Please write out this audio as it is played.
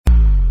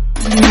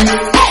Welcome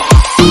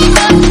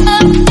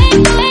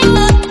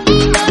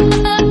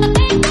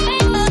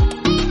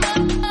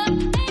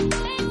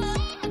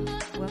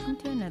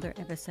to another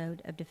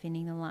episode of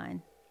Defending the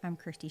Line. I'm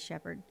Christy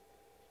Shepard,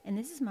 and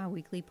this is my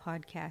weekly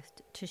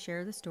podcast to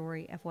share the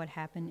story of what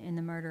happened in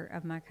the murder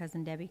of my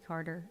cousin Debbie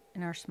Carter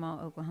in our small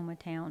Oklahoma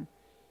town,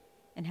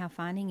 and how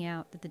finding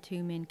out that the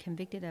two men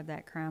convicted of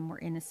that crime were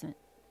innocent,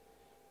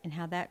 and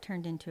how that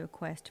turned into a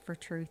quest for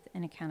truth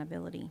and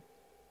accountability.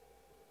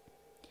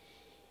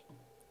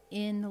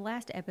 In the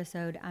last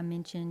episode, I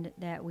mentioned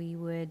that we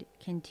would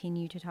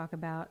continue to talk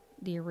about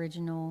the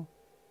original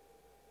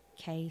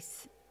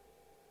case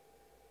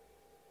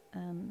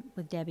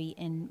with Debbie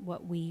and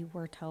what we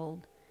were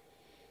told.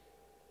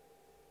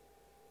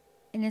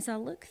 And as I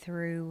look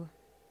through,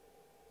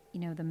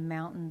 the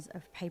mountains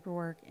of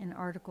paperwork and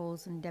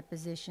articles and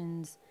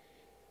depositions,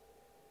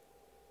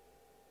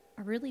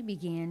 I really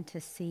began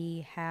to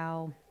see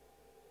how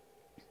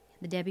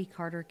the Debbie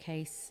Carter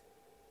case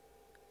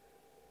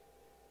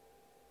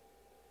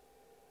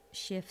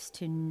shifts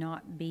to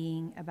not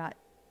being about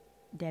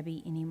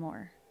Debbie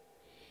anymore.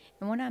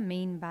 And what I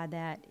mean by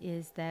that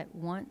is that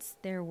once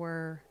there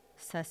were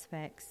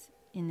suspects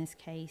in this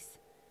case,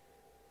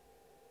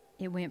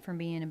 it went from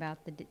being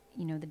about the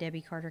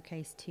Debbie Carter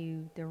case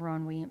to the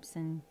Ron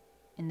Williamson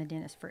and the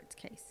Dennis Fritz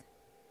case.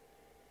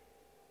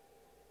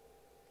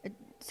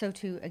 So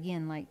to,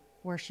 again,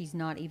 where she's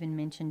not even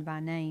mentioned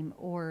by name,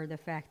 or the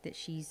fact that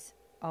she's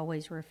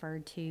always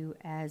referred to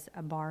as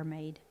a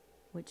barmaid,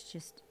 which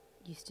just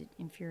used to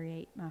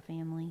infuriate my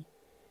family,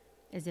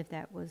 as if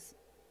that was,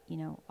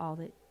 all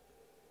that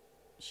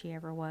she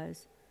ever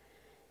was.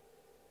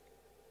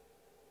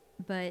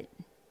 But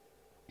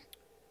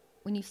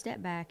when you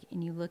step back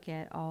and you look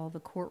at all the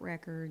court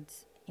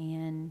records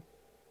and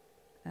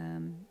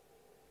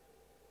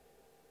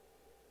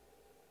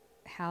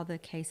how the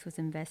case was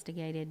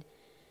investigated,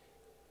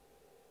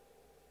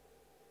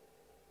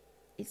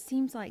 it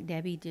seems like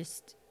Debbie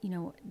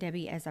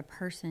Debbie as a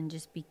person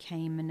just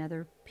became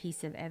another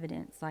piece of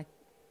evidence, like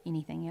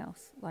anything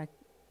else, like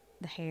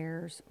the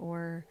hairs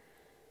or,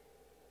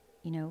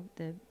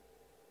 the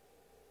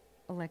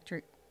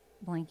electric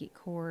blanket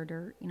cord,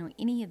 or,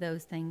 any of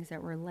those things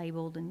that were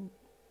labeled and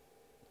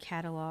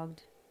cataloged,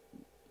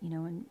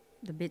 and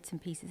the bits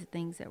and pieces of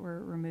things that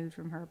were removed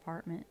from her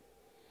apartment.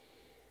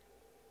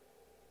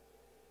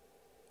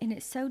 And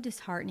it's so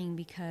disheartening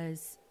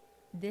because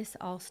this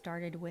all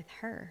started with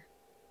her.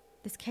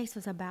 This case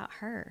was about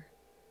her.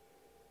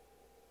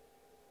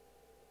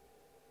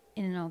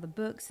 And in all the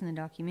books and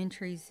the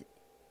documentaries,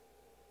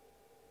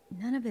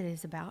 none of it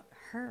is about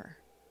her.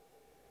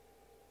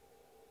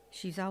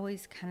 She's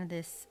always kind of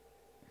this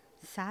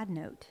side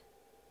note.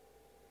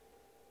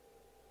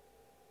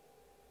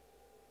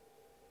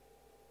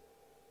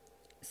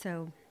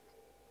 So,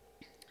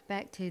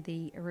 back to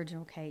the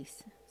original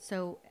case.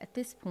 So, at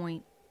this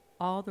point,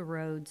 all the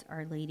roads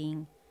are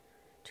leading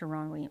to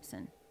Ron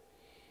Williamson.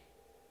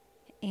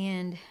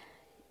 And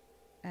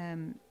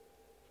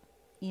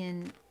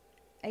in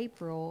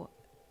April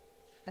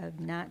of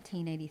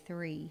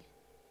 1983,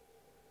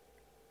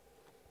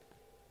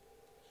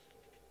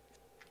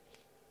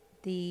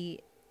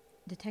 the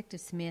Detective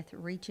Smith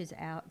reaches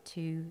out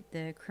to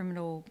the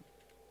criminal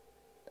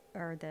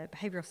or the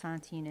behavioral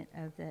science unit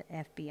of the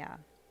FBI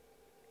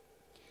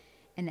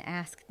and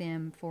asks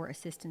them for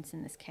assistance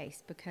in this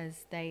case,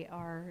 because they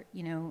are,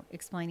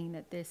 explaining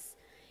that this,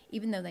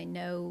 even though they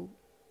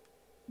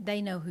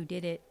know who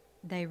did it,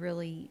 they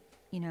really,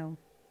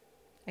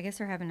 I guess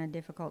they're having a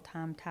difficult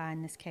time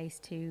tying this case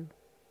to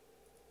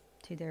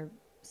their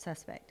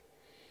suspect.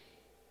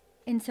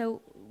 And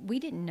so we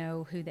didn't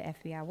know who the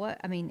FBI was.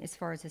 I mean, as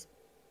far as this,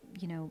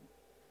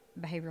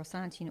 behavioral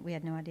science unit, we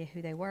had no idea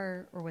who they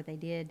were or what they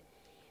did.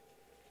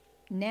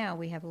 Now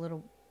we have a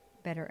little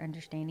better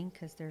understanding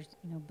because there's,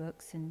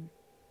 books and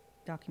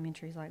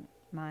documentaries like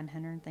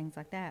Mindhunter and things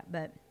like that.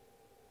 But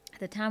at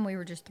the time, we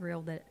were just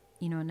thrilled that,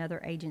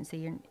 another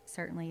agency, and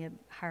certainly a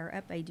higher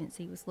up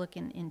agency, was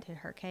looking into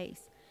her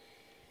case.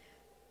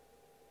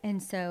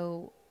 And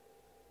so,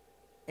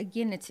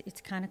 again, it's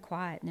kind of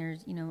quiet, and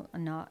there's,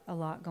 not a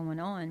lot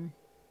going on.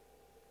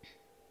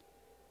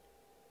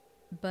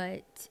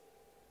 But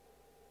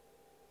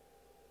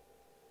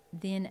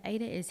then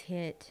Ada is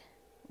hit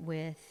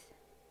with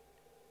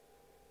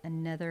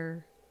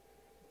another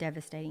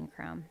devastating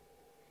crime.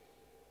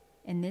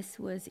 And this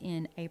was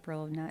in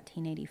April of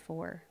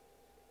 1984.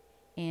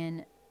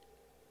 And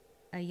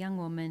a young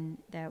woman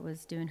that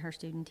was doing her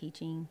student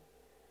teaching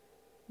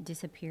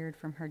disappeared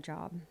from her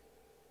job.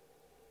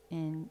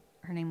 And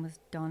her name was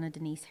Donna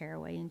Denise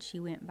Haraway, and she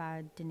went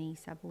by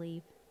Denise, I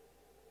believe.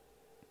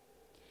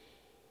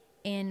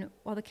 And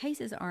while the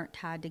cases aren't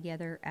tied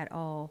together at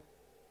all,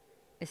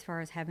 as far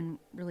as having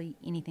really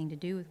anything to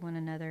do with one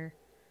another,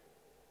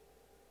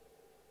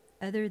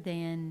 other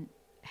than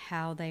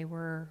how they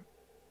were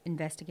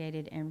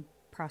investigated and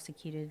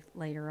prosecuted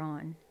later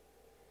on.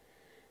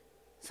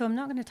 So I'm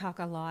not going to talk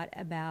a lot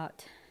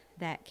about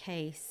that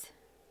case,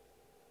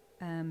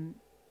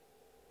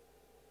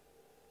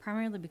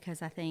 primarily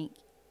because I think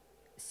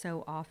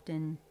so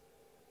often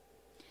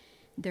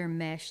they're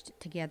meshed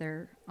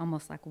together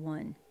almost like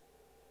one.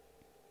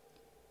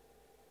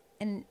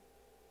 And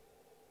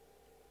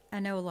I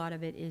know a lot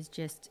of it is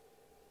just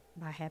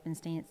by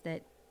happenstance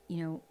that,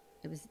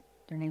 it was,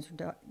 their names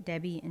were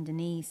Debbie and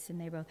Denise, and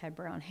they both had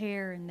brown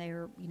hair, and they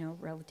were,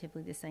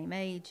 relatively the same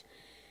age.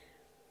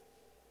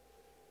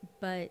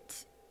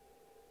 But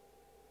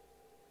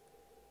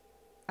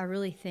I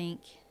really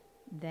think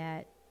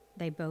that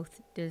they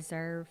both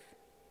deserve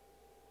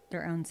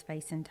their own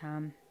space and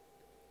time.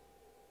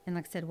 And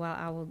like I said, while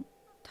I will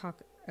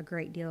talk a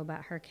great deal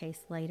about her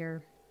case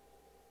later,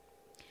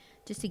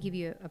 just to give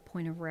you a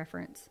point of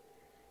reference,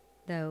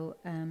 though,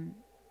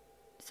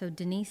 so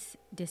Denise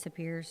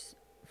disappears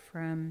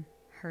from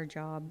her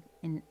job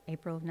in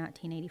April of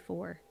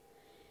 1984.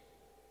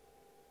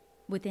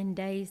 Within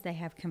days, they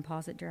have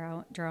composite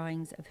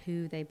drawings of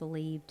who they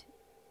believed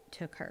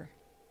took her.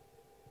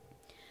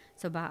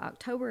 So by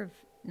October of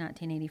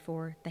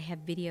 1984, they have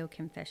video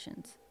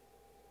confessions.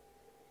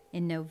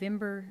 In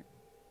November,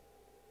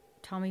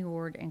 Tommy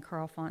Ward and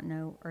Carl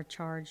Fontenot are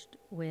charged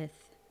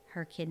with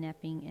her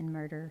kidnapping and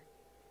murder.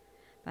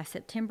 By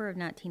September of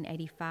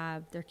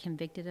 1985, they're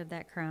convicted of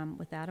that crime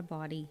without a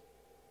body.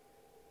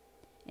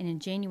 And in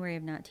January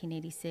of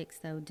 1986,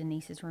 though,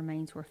 Denise's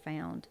remains were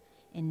found,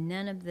 and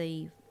none of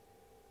the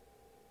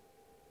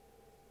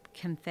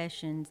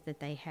confessions that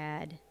they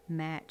had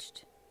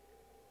matched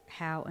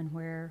how and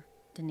where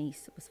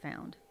Denise was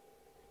found.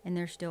 And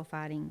they're still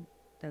fighting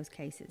those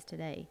cases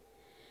today.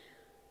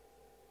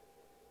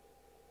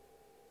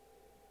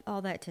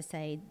 All that to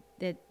say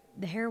that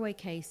the Haraway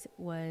case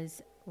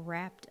was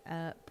wrapped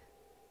up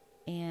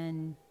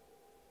and,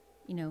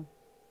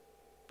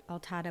 all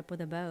tied up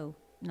with a bow,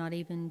 not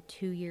even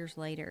 2 years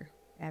later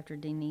after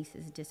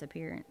Denise's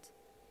disappearance.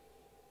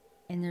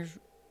 And there's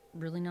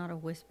really not a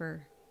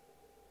whisper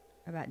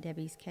about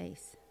Debbie's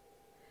case.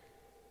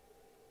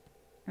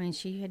 I mean,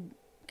 she had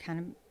kind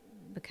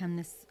of become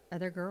this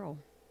other girl.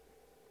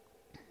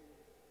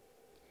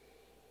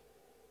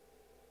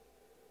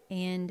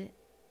 And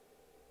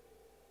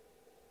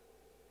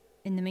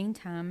in the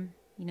meantime,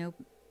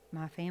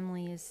 my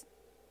family is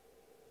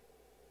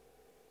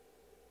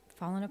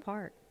falling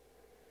apart.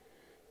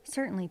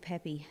 Certainly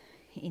Peppy,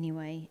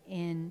 anyway.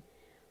 And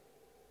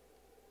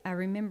I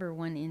remember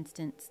one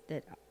instance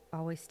that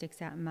always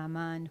sticks out in my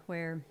mind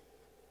where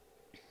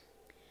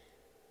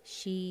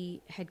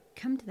she had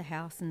come to the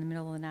house in the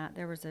middle of the night.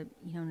 There was a,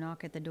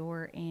 knock at the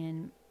door,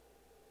 and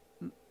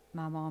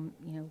my mom,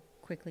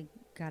 quickly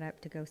got up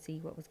to go see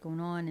what was going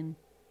on.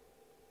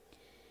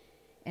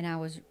 And I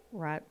was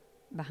right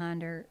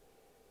behind her,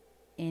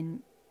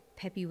 and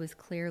Peppy was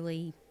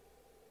clearly,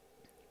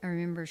 I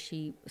remember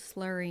she was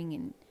slurring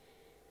and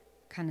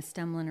kind of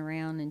stumbling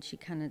around, and she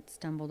kind of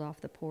stumbled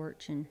off the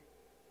porch, and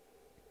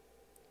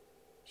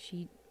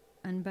she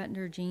unbuttoned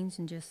her jeans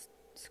and just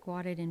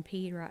squatted and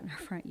peed right in our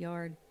front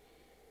yard.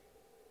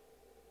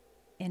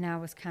 And I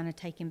was kind of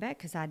taken back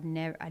because I'd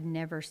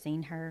never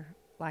seen her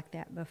like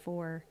that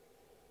before.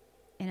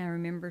 And I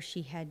remember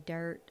she had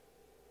dirt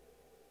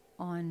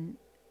on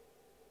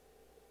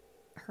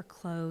her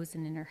clothes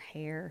and in her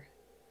hair.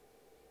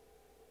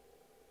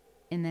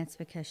 And that's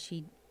because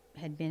she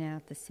had been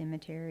out at the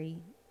cemetery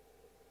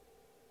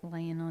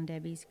laying on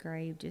Debbie's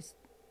grave, just,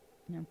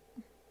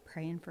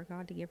 praying for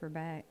God to give her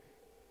back.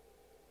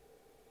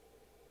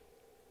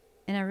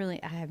 And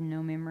I have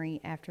no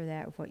memory after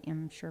that of what,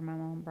 I'm sure my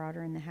mom brought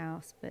her in the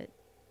house, but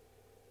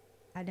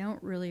I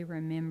don't really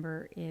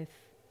remember if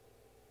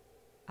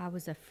I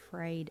was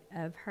afraid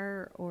of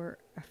her or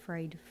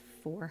afraid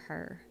for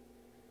her.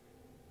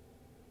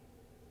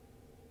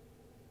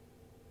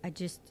 I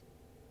just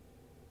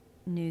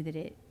knew that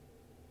it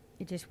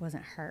just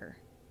wasn't her.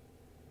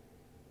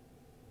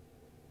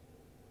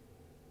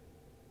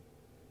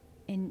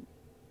 And,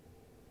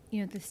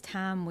 this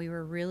time we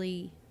were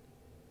really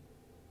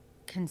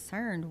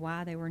concerned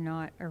why they were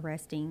not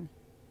arresting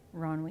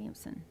Ron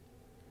Williamson.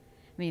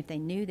 I mean, if they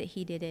knew that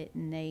he did it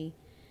and they,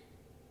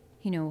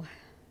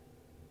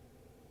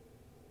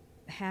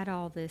 had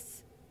all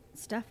this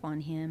stuff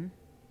on him,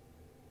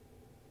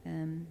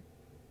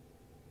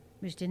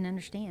 just didn't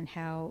understand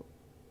how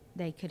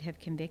they could have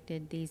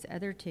convicted these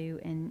other two.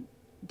 And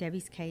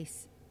Debbie's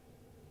case,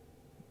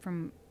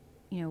 from,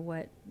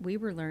 what we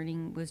were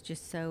learning, was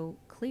just so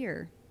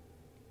clear.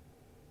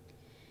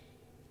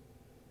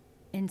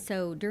 And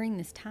so during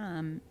this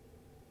time,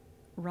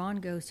 Ron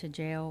goes to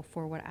jail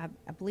for what I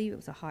believe it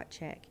was a hot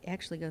check. He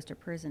actually goes to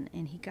prison,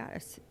 and he got a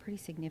pretty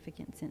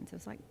significant sentence. It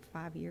was like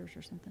 5 years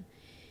or something.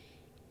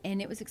 And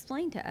it was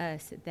explained to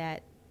us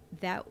that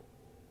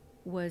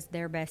was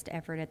their best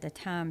effort at the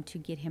time to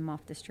get him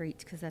off the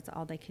streets, because that's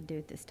all they could do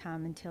at this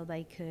time until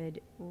they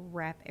could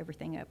wrap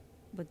everything up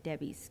with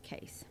Debbie's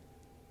case.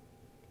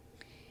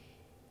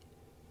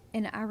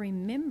 And I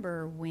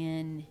remember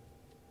when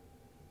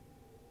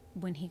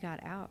he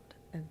got out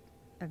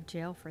of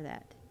jail for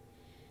that,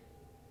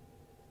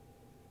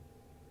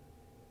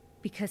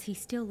 because he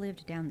still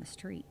lived down the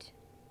street,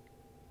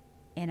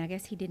 and I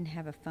guess he didn't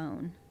have a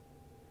phone.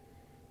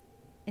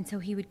 And so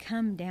he would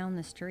come down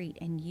the street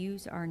and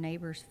use our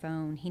neighbor's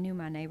phone. He knew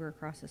my neighbor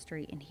across the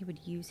street, and he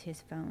would use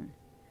his phone.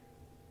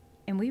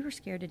 And we were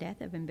scared to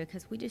death of him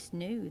because we just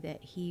knew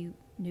that he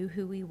knew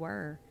who we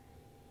were.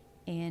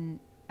 And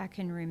I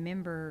can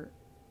remember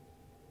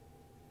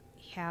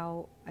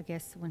how, I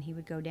guess, when he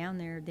would go down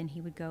there, then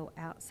he would go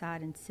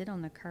outside and sit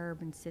on the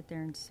curb and sit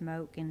there and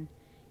smoke, and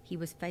he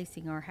was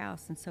facing our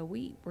house. And so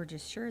we were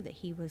just sure that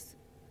he was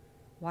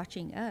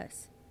watching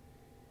us.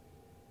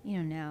 You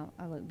know, now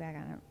I look back,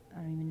 I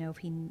don't even know if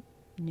he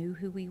knew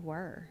who we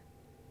were.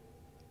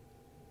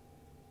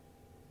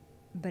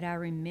 But I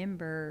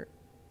remember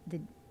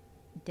the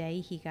day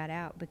he got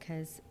out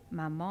because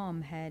my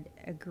mom had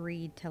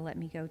agreed to let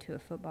me go to a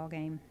football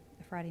game,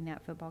 a Friday night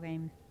football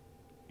game.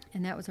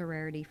 And that was a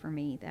rarity for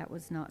me. That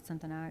was not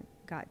something I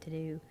got to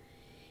do.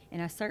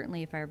 And I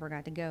certainly, if I ever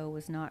got to go,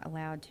 was not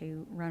allowed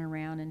to run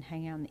around and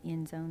hang out in the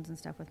end zones and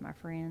stuff with my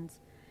friends.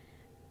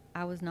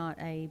 I was not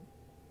a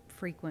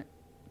frequent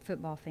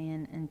football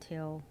fan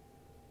until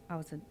I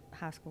was a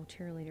high school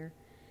cheerleader.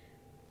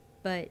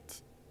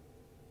 But,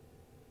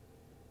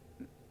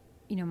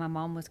 you know, my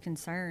mom was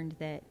concerned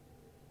that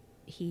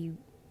he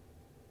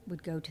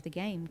would go to the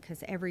game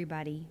because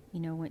everybody, you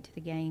know, went to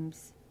the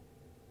games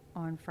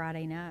on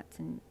Friday nights.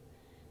 And,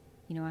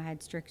 you know, I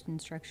had strict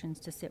instructions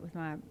to sit with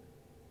my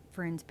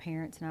friends'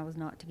 parents, and I was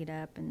not to get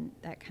up and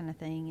that kind of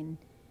thing.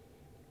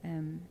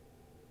 And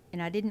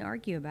I didn't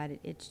argue about it.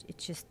 It's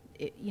just,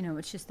 you know,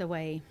 it's just the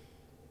way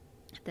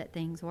that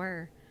things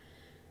were.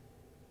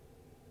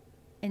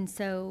 And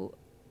so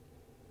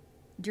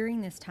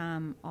during this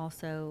time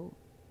also,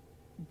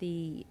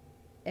 the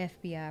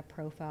FBI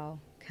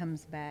profile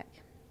comes back.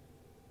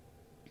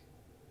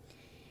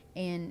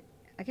 And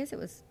I guess it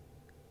was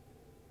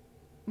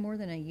more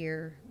than a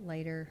year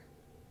later,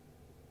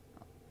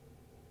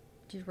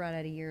 just right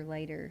at a year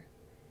later,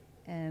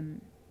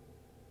 and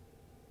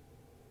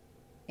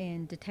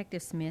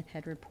Detective Smith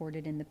had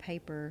reported in the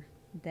paper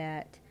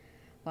that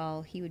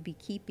while he would be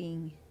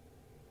keeping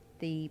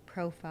the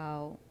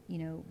profile, you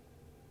know,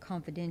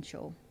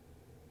 confidential,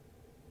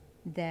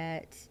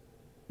 that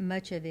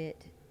much of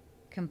it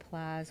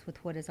complies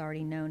with what is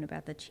already known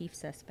about the chief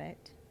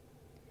suspect,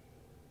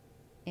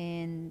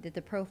 and that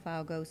the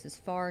profile goes as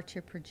far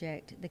to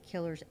project the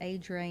killer's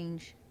age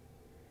range,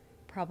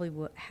 probably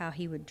how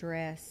he would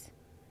dress,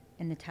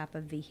 and the type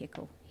of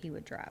vehicle he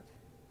would drive.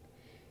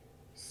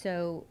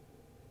 So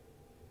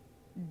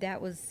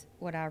that was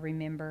what I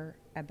remember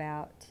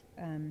about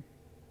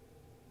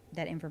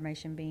that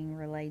information being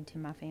relayed to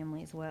my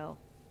family as well,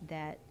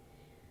 that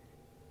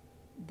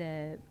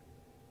the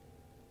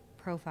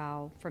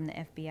profile from the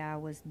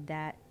FBI was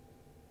that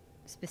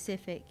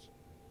specific,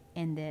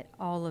 and that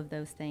all of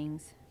those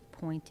things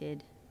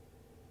pointed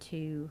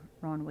to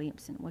Ron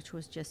Williamson, which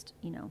was just,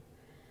 you know,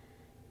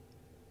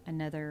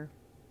 another,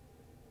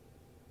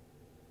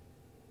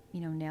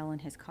 you know, nail in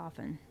his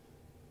coffin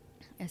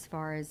as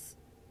far as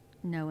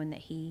knowing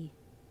that he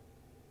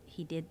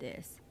did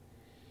this.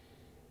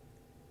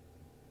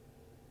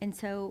 And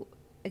so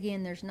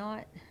again, there's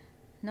not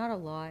a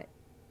lot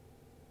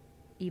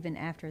even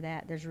after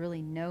that. There's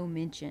really no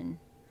mention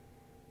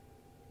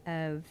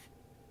of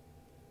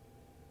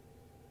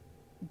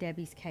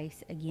Debbie's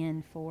case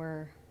again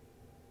for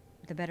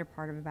the better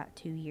part of about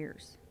 2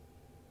 years.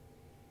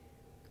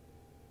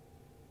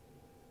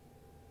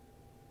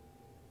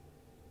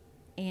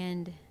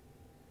 And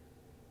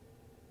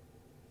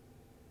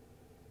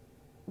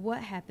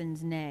what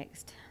happens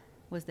next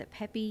was that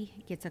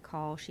Peppy gets a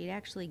call. She'd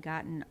actually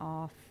gotten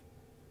off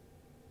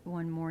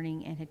one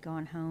morning and had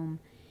gone home,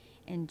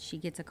 and she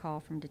gets a call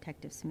from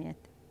Detective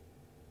Smith.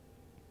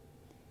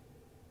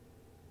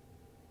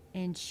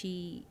 And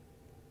he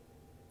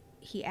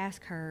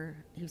asked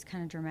her, he was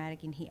kind of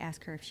dramatic, and he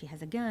asked her if she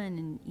has a gun,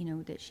 and, you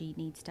know, that she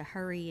needs to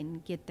hurry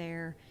and get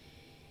there.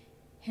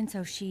 And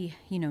so she,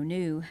 you know,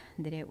 knew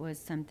that it was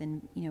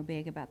something, you know,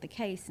 big about the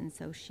case. And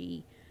so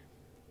she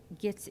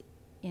gets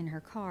in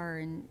her car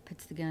and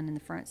puts the gun in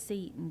the front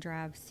seat and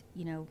drives,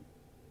 you know,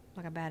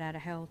 like a bat out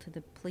of hell to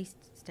the police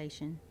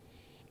station.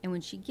 And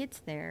when she gets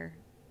there,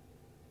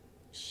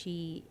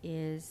 she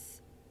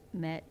is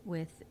met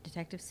with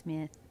Detective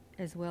Smith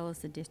as well as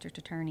the district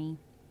attorney.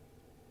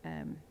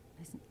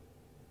 His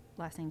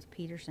last name's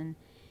Peterson,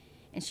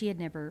 and she had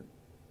never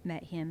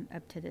met him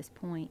up to this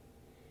point.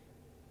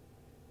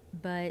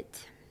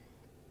 But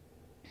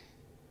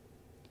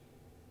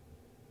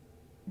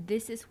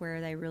this is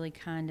where they really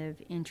kind of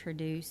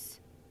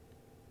introduce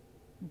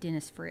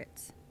Dennis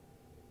Fritz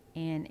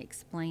and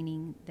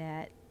explaining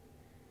that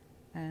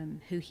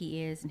who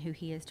he is and who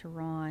he is to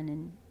Ron,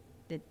 and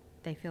that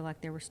they feel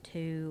like there was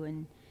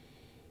two.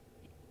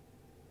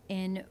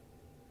 And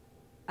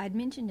I'd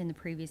mentioned in the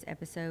previous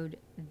episode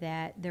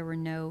that there were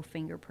no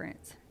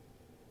fingerprints,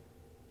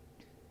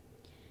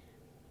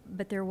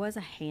 but there was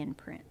a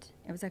handprint.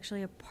 It was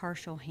actually a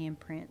partial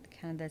handprint,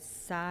 kind of the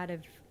side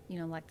of, you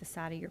know, like the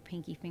side of your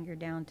pinky finger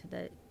down to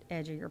the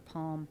edge of your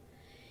palm,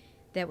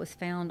 that was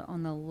found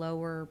on the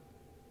lower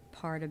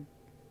part of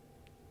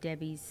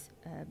Debbie's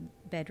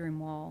bedroom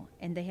wall.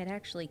 And they had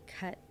actually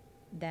cut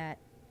that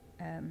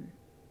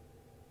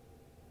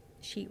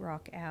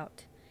sheetrock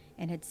out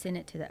and had sent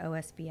it to the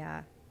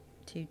OSBI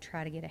to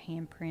try to get a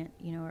handprint,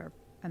 or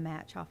a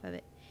match off of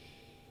it.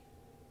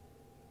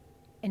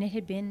 And it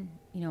had been,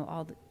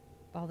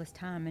 all this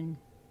time, and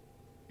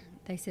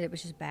they said it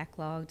was just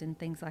backlogged and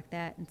things like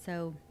that. And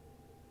so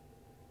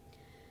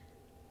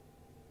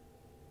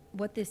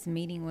what this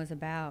meeting was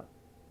about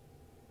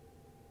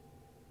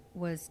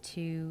was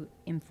to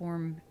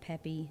inform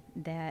Peppy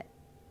that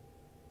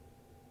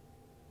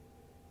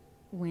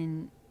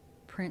when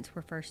prints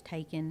were first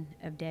taken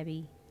of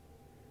Debbie,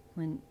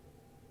 when,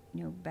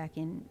 back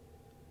in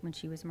when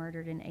she was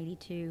murdered in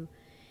 82,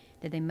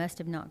 that they must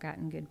have not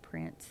gotten good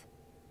prints.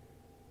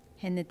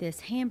 And that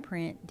this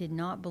handprint did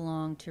not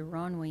belong to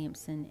Ron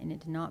Williamson, and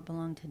it did not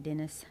belong to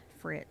Dennis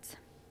Fritz.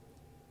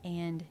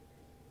 And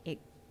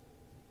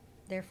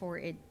therefore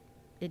it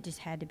just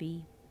had to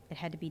be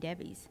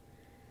Debbie's.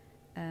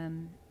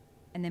 And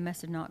they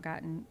must have not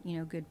gotten,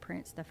 good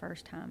prints the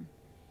first time.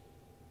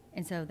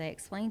 And so they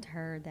explained to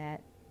her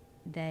that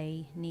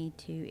they need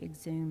to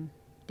exhume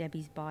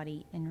Debbie's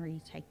body and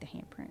retake the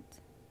handprints.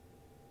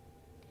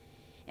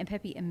 And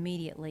Peppy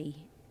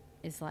immediately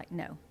is like,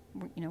 no,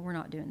 we're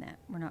not doing that.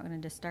 We're not going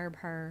to disturb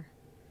her.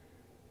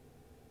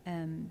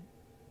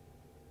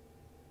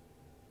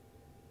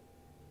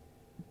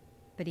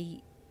 But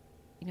he,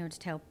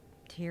 to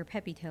hear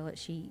Peppy tell it,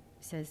 she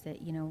says that,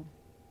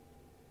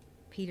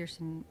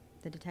 Peterson,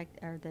 the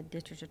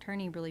district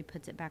attorney, really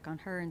puts it back on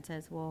her and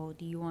says, well,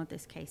 do you want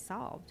this case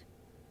solved?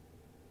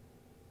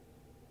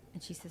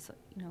 And she says,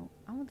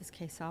 I want this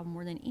case solved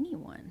more than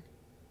anyone.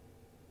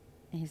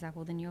 And he's like,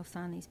 well, then you'll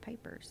sign these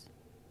papers.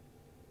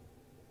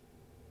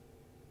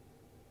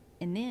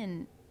 And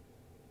then,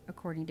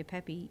 according to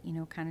Peppy,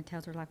 kind of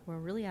tells her, like, well,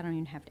 really, I don't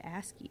even have to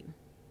ask you.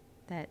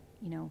 That,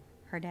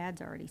 her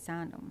dad's already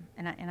signed them.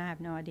 And I have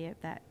no idea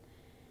if that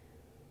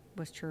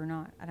was true or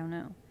not. I don't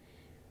know.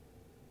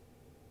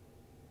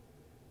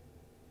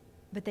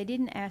 But they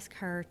didn't ask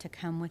her to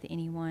come with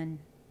anyone.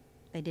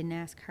 They didn't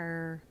ask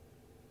her,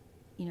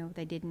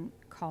 they didn't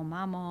call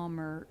my mom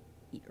or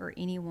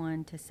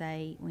anyone to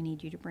say, we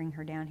need you to bring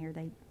her down here.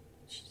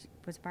 She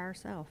was by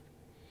herself.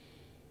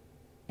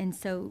 And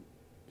so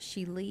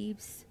she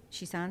leaves,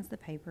 she signs the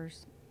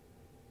papers,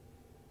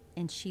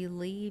 and she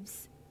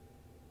leaves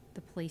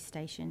the police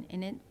station.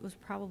 And it was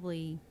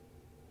probably,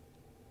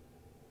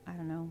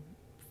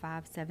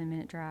 5-7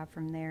 minute drive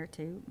from there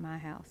to my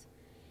house.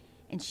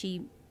 And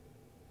she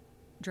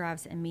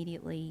drives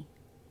immediately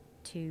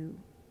to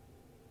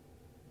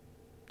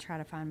try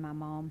to find my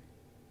mom.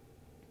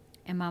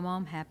 And my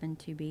mom happened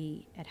to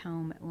be at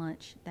home at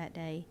lunch that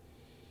day.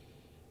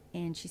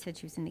 And she said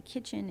she was in the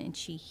kitchen, and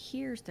she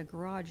hears the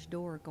garage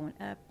door going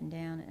up and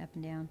down and up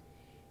and down.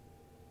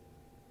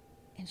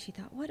 And she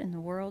thought, what in the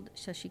world?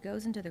 So she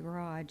goes into the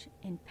garage,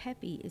 and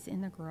Peppy is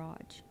in the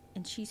garage.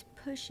 And she's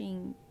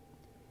pushing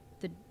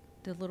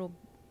the little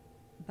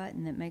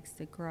button that makes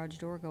the garage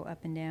door go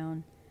up and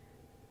down.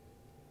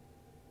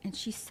 And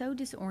she's so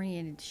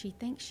disoriented, she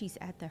thinks she's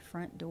at the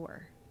front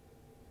door.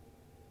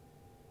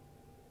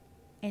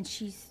 And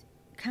she's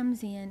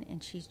comes in,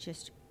 and she's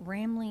just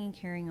rambling and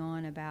carrying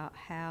on about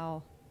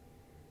how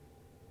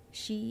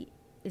she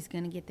is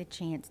going to get the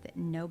chance that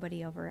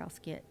nobody ever else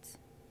gets.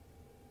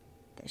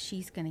 That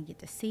she's going to get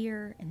to see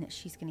her, and that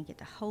she's going to get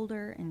to hold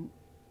her.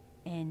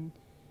 And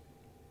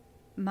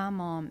my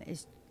mom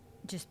is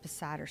just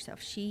beside herself.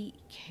 She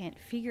can't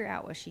figure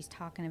out what she's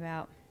talking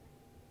about.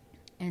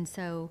 And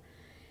so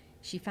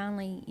she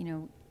finally,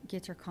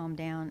 gets her calmed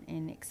down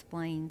and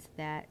explains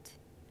that,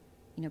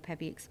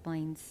 Peppy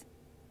explains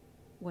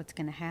what's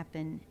going to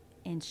happen.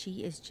 And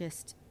she is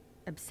just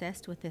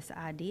obsessed with this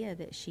idea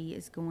that she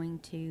is going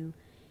to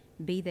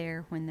be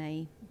there when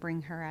they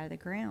bring her out of the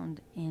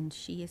ground, and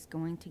she is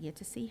going to get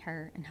to see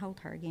her and hold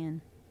her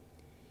again.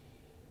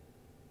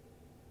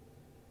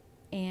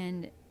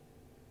 And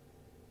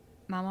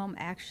my mom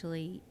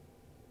actually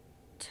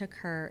took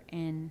her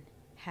and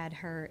had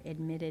her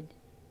admitted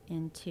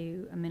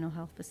into a mental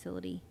health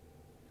facility.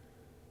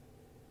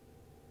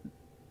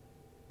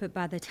 But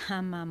by the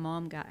time my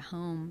mom got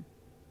home,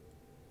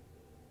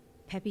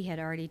 Peppy had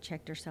already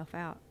checked herself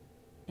out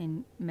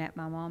and met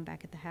my mom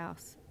back at the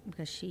house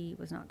because she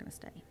was not going to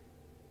stay.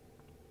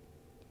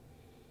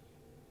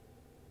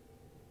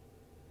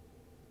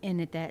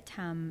 And at that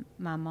time,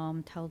 my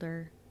mom told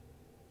her,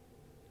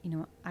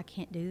 I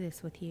can't do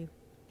this with you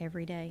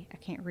every day. I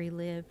can't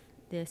relive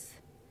this.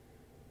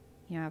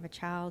 I have a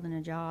child and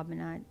a job,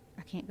 and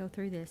I can't go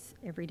through this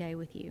every day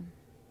with you.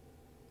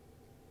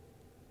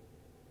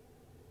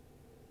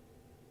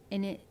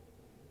 And it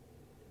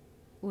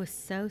was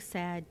so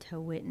sad to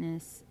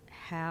witness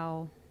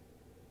how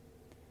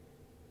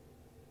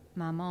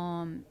my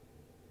mom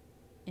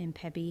and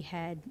Peppy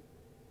had,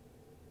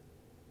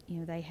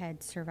 they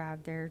had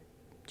survived their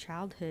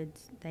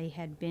childhoods. They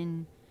had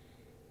been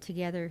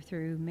together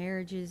through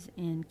marriages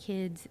and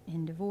kids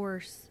and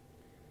divorce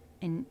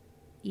and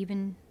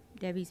even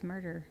Debbie's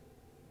murder.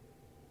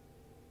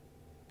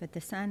 But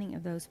the signing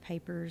of those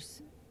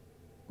papers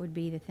would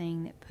be the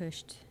thing that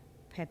pushed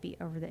Peppy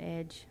over the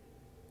edge.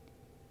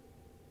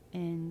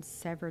 and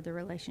severed the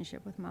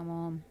relationship with my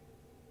mom.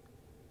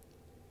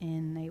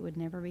 And they would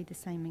never be the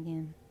same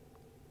again.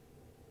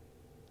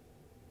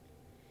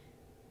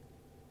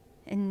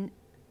 And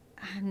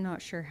I'm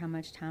not sure how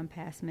much time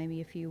passed,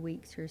 maybe a few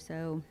weeks or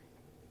so,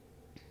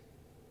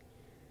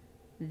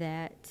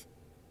 that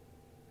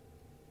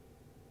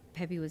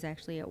Peppy was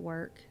actually at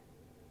work,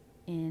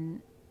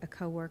 and a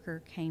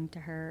coworker came to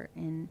her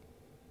and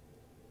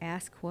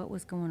asked what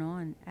was going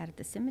on out at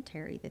the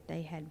cemetery, that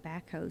they had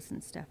backhoes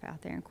and stuff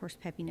out there. And of course,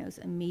 Peppy knows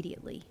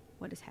immediately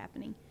what is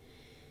happening.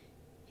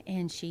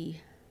 And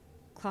she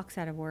clocks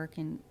out of work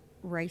and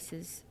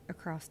races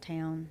across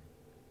town.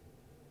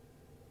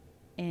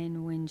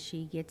 And when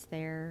she gets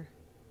there,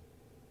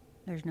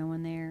 there's no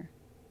one there.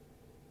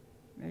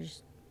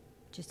 There's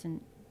just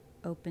an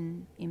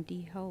open,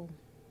 empty hole.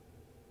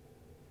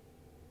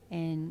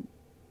 And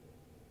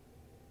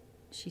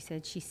she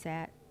said she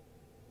sat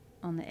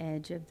on the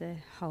edge of the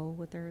hole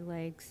with her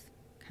legs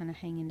kind of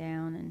hanging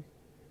down, and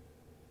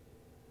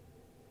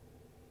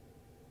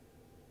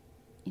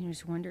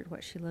just wondered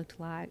what she looked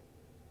like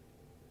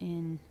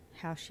and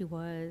how she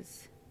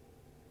was.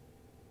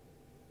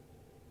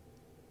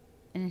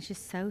 And it's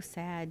just so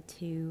sad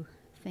to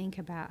think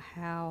about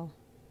how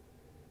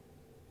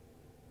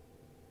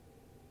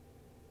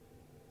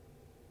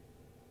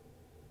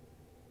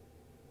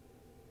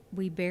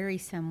we bury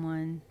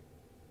someone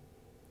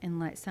and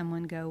let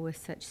someone go with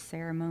such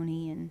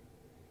ceremony,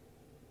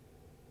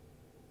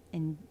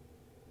 and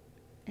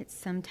at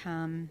some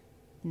time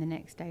in the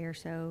next day or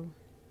so,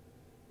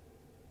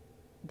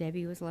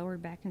 Debbie was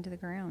lowered back into the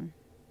ground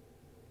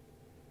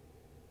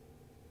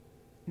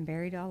and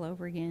buried all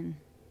over again.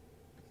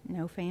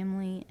 No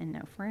family and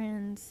no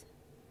friends,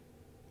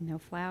 no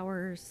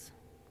flowers.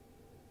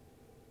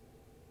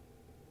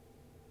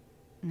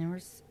 And there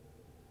was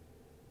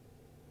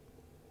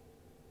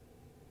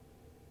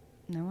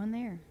no one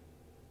there.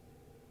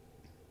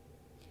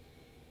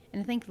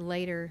 And I think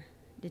later,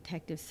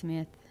 Detective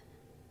Smith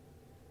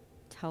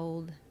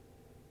told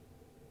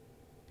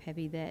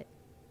Peppy that,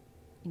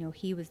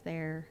 he was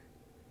there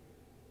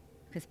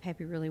because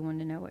Peppy really wanted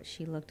to know what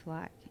she looked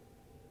like.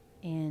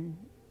 And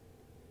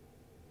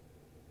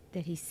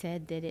that he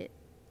said that it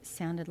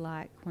sounded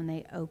like when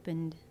they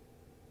opened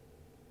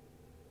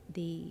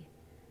the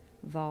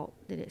vault,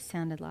 that it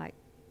sounded like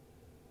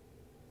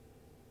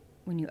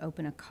when you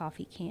open a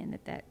coffee can,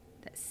 that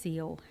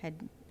seal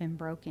had been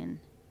broken,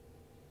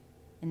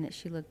 and that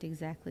she looked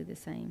exactly the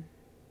same.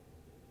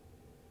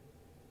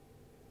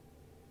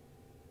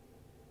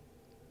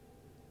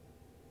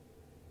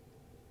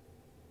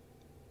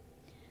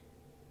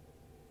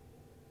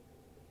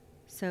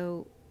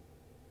 So,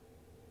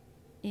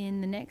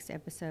 in the next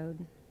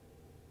episode,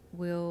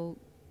 we'll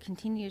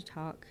continue to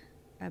talk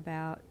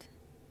about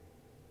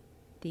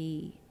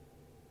the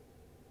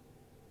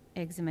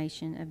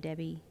exhumation of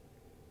Debbie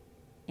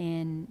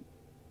and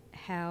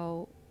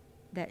how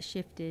that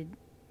shifted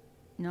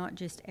not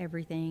just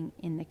everything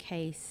in the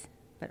case,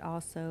 but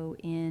also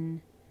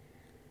in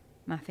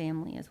my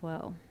family as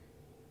well.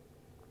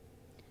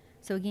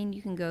 So again,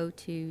 you can go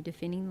to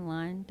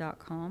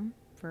defendingtheline.com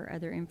for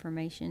other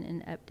information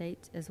and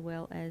updates, as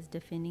well as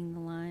Defending the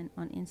Line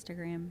on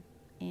Instagram.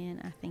 And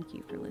I thank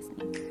you for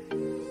listening.